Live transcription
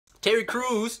Terry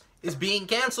Crews is being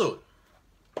canceled.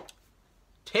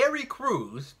 Terry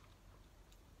Crews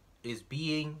is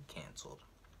being canceled.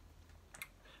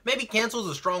 Maybe cancel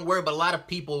is a strong word, but a lot of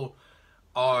people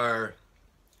are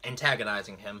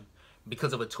antagonizing him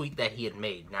because of a tweet that he had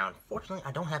made. Now, unfortunately,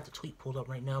 I don't have the tweet pulled up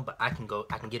right now, but I can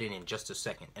get it in just a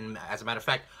second. And as a matter of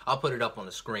fact, I'll put it up on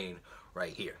the screen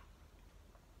right here.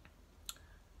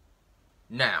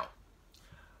 Now,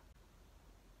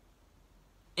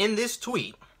 in this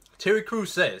tweet, Terry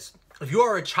Crews says, "If you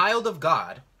are a child of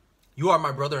God, you are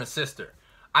my brother and sister.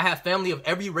 I have family of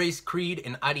every race, creed,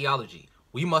 and ideology.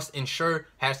 We must ensure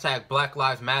hashtag Black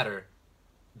Lives Matter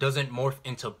doesn't morph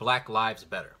into Black Lives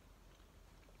Better."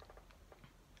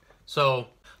 So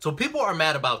people are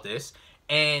mad about this,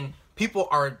 and people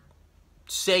are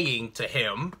saying to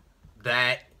him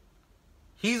that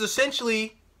he's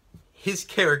essentially his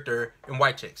character in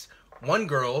White Chicks. One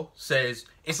girl says,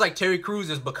 it's like Terry Crews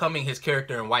is becoming his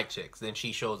character in White Chicks. Then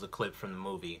she shows a clip from the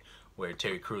movie where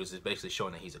Terry Crews is basically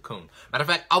showing that he's a coon. Matter of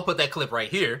fact, I'll put that clip right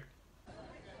here.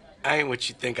 I ain't what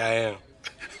you think I am.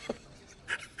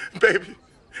 Baby,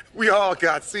 we all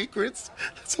got secrets.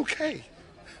 That's okay.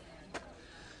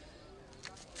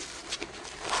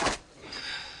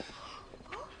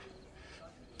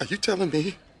 Are you telling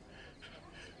me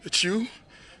that you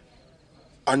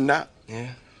are not...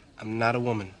 Yeah, I'm not a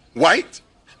woman. White?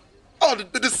 Oh,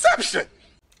 the deception!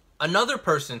 Another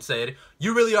person said,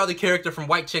 "You really are the character from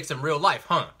White Chicks in real life,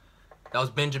 huh?" That was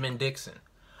Benjamin Dixon.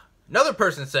 Another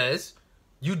person says,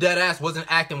 "You deadass wasn't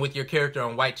acting with your character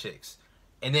on White Chicks."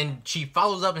 And then she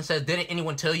follows up and says, "Didn't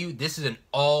anyone tell you this is an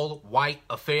all-white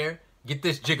affair? Get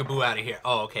this jigaboo out of here."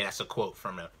 Oh, okay, that's a quote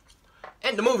from it.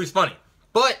 And the movie's funny.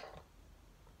 But,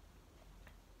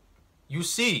 you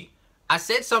see, I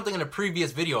said something in a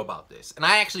previous video about this. And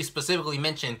I actually specifically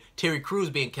mentioned Terry Crews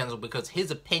being canceled because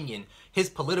his opinion, his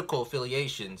political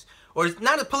affiliations, or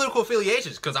not his political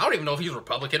affiliations, because I don't even know if he's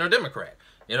Republican or Democrat.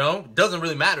 You know, doesn't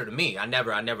really matter to me. I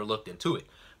never looked into it.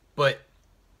 But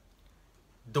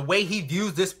the way he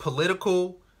views this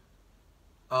political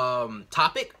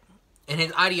topic and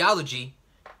his ideology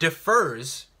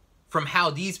differs from how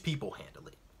these people handle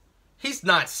it. He's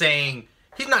not saying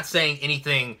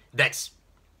anything that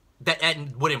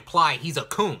would imply he's a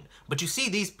coon. But you see,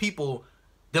 these people,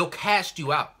 they'll cast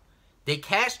you out. They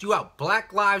cast you out.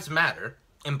 Black Lives Matter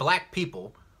and black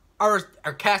people are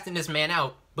casting this man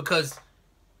out because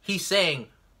he's saying,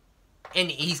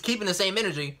 and he's keeping the same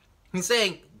energy, he's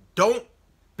saying, don't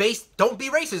be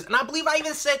racist. And I believe I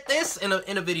even said this in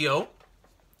a video,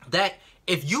 that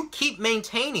if you keep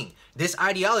maintaining this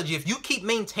ideology, if you keep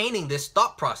maintaining this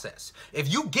thought process,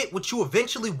 if you get what you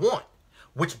eventually want,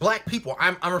 which black people,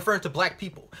 I'm referring to black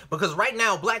people, because right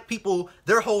now black people,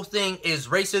 their whole thing is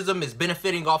racism is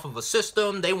benefiting off of a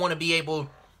system. They want to be able,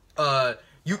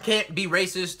 you can't be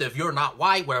racist if you're not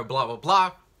white, where blah, blah,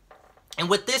 blah. And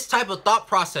with this type of thought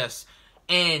process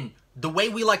and the way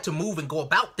we like to move and go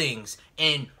about things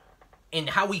and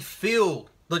how we feel,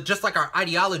 just like our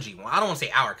ideology, well, I don't want to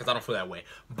say our because I don't feel that way,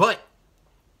 but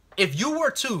if you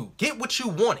were to get what you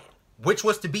wanted, which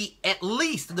was to be at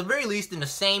the very least in the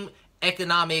same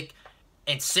economic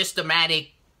and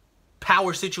systematic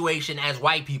power situation as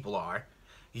white people are,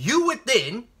 you would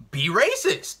then be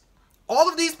racist. All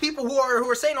of these people who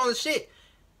are saying all this shit,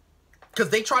 because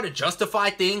they try to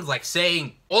justify things like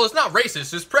saying, "Oh, it's not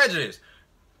racist, it's prejudice."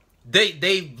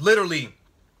 They literally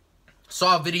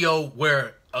saw a video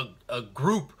where a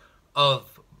group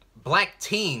of black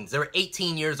teens, they were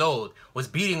 18 years old, was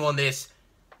beating on this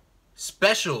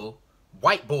special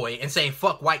white boy and saying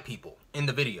 "fuck white people" in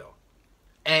the video.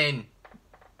 And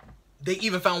they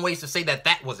even found ways to say that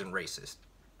that wasn't racist.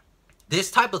 This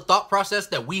type of thought process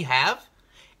that we have,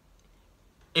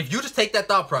 if you just take that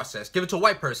thought process, give it to a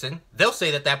white person, they'll say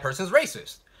that that person's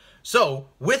racist. So,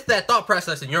 with that thought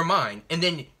process in your mind, and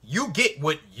then you get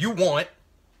what you want,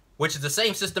 which is the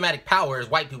same systematic power as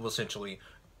white people essentially.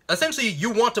 Essentially, you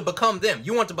want to become them.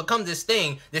 You want to become this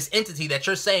thing, this entity that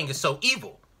you're saying is so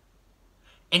evil.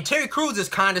 And Terry Crews is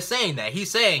kind of saying that.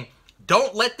 He's saying,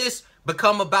 don't let this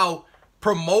become about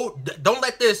don't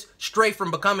let this stray from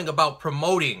becoming about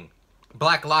promoting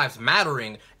Black Lives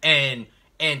Mattering and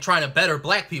trying to better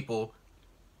black people.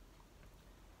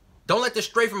 Don't let this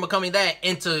stray from becoming that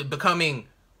into becoming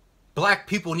black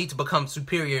people need to become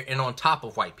superior and on top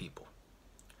of white people.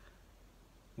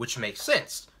 Which makes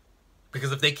sense.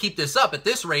 Because if they keep this up at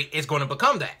this rate, it's going to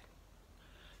become that.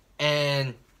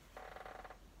 And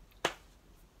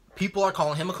people are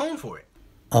calling him a coon for it.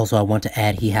 Also, I want to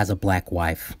add he has a black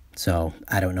wife. So,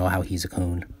 I don't know how he's a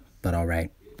coon, but alright.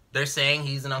 They're saying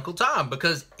he's an Uncle Tom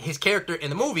because his character in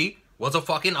the movie was a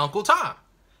fucking Uncle Tom.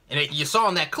 And you saw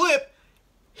in that clip,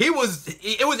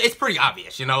 it's pretty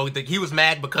obvious, you know, that he was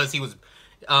mad because he was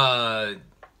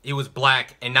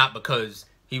black and not because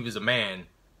he was a man.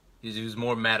 He was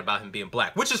more mad about him being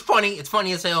black, which is funny. It's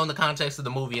funny as hell in the context of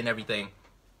the movie and everything.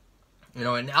 You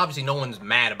know, and obviously no one's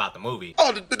mad about the movie.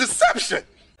 Oh, the deception!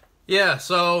 Yeah,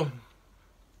 so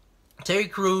Terry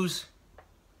Crews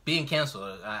being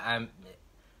canceled. I'm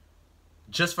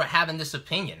just for having this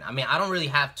opinion. I mean, I don't really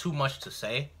have too much to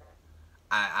say.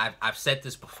 I've said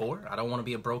this before. I don't want to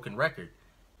be a broken record.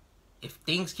 If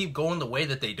things keep going the way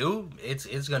that they do,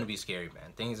 it's gonna be scary,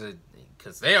 man.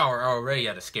 Because they are already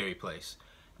at a scary place.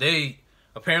 They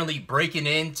apparently breaking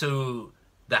into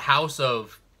the house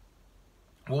of,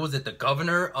 what was it, the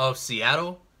governor of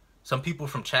Seattle? Some people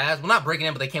from Chaz. Well, not breaking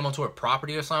in, but they came onto her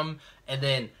property or something. And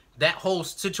then that whole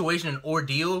situation and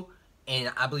ordeal in,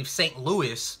 I believe, St.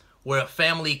 Louis, where a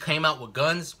family came out with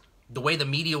guns, the way the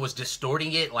media was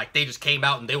distorting it, like they just came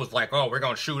out and they was like, oh, we're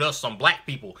going to shoot us, some black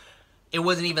people. It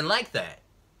wasn't even like that.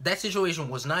 That situation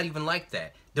was not even like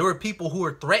that. There were people who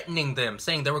were threatening them,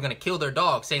 saying they were going to kill their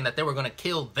dog, saying that they were going to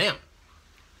kill them.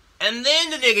 And then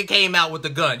the nigga came out with the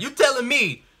gun. You telling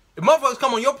me, if motherfuckers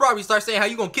come on your property start saying how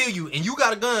you going to kill you, and you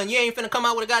got a gun, you ain't finna come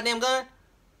out with a goddamn gun?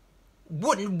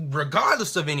 Wouldn't,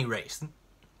 regardless of any race.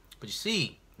 But you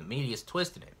see, the media's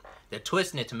twisting it. They're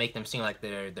twisting it to make them seem like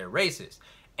they're racist.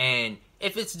 And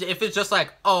if it's just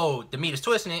like, oh, the media's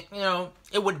twisting it, you know,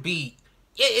 it would be,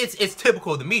 it's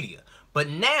typical of the media. But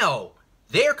now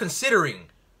they're considering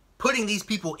putting these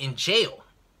people in jail.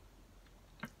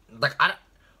 Like, I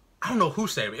don't know who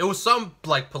said it. It was some,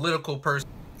 like, political person.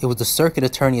 It was the circuit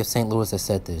attorney of St. Louis that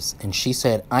said this, and she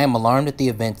said, I am alarmed at the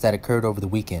events that occurred over the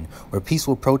weekend, where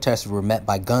peaceful protesters were met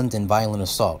by guns and violent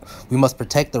assault. We must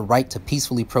protect the right to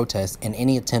peacefully protest, and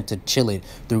any attempt to chill it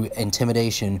through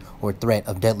intimidation or threat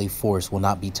of deadly force will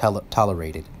not be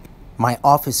tolerated. My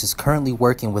office is currently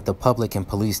working with the public and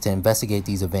police to investigate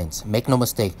these events. Make no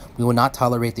mistake, we will not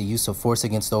tolerate the use of force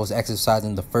against those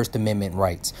exercising the First Amendment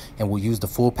rights, and will use the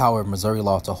full power of Missouri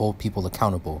law to hold people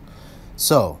accountable.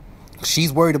 So,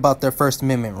 she's worried about their First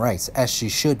Amendment rights, as she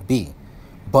should be.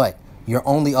 But you're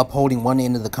only upholding one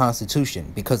end of the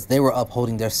Constitution, because they were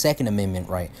upholding their Second Amendment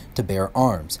right to bear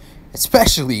arms.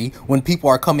 Especially when people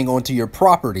are coming onto your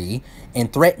property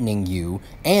and threatening you,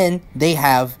 and they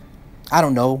have, I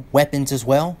don't know, weapons as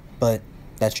well, but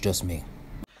that's just me.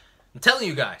 I'm telling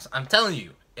you guys,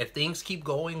 if things keep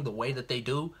going the way that they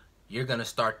do, you're going to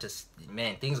start to,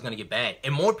 man, things are going to get bad.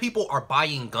 And more people are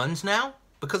buying guns now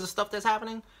because of stuff that's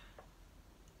happening.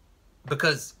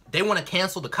 Because they want to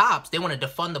cancel the cops. They want to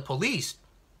defund the police.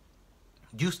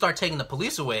 You start taking the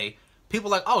police away, people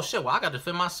are like, oh shit, well, I got to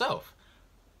defend myself.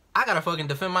 I got to fucking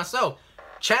defend myself.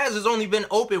 Chaz has only been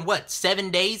open, what,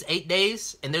 7 days, 8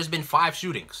 days? And there's been 5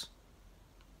 shootings.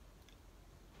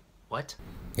 What?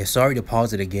 Yeah, sorry to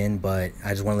pause it again, but I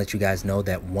just want to let you guys know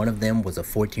that one of them was a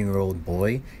 14-year-old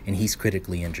boy, and he's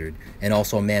critically injured. And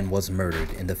also a man was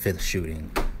murdered in the 5th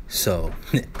shooting. So,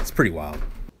 it's pretty wild.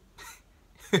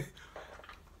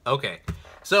 Okay,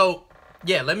 so,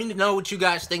 yeah, let me know what you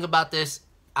guys think about this.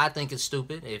 I think it's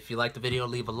stupid. If you like the video,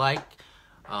 leave a like.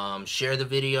 Share the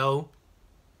video.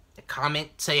 Comment,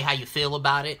 say how you feel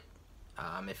about it.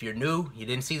 If you're new, you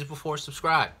didn't see this before,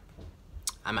 subscribe.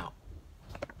 I'm out.